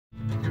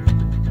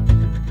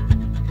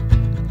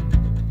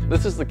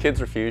This is the Kids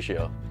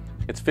Refugio.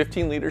 It's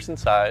 15 liters in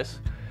size,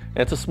 and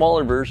it's a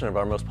smaller version of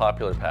our most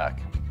popular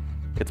pack.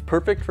 It's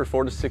perfect for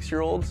 4 to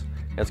 6-year-olds,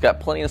 and it's got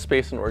plenty of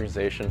space and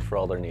organization for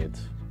all their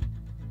needs.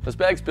 This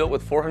bag's built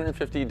with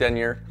 450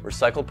 denier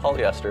recycled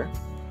polyester.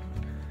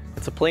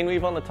 It's a plain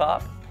weave on the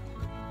top,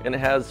 and it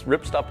has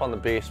ripstop on the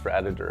base for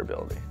added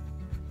durability.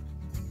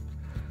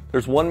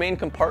 There's one main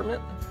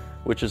compartment,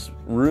 which is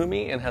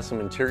roomy and has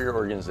some interior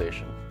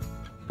organization.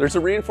 There's a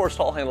reinforced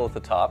haul handle at the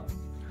top,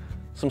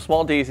 some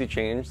small daisy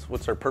chains,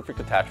 which are perfect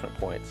attachment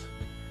points,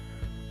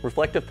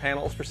 reflective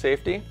panels for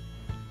safety,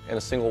 and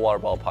a single water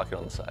bottle pocket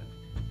on the side.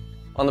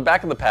 On the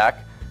back of the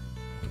pack,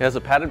 it has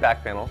a padded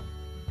back panel,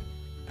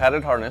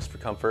 padded harness for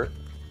comfort,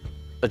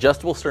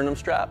 adjustable sternum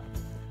strap,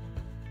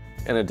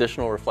 and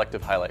additional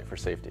reflective highlight for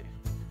safety.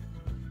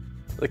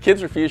 The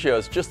Kids Refugio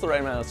has just the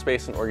right amount of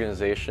space and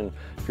organization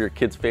for your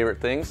kids' favorite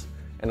things,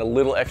 and a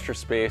little extra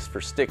space for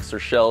sticks or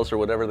shells or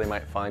whatever they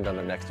might find on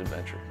their next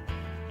adventure.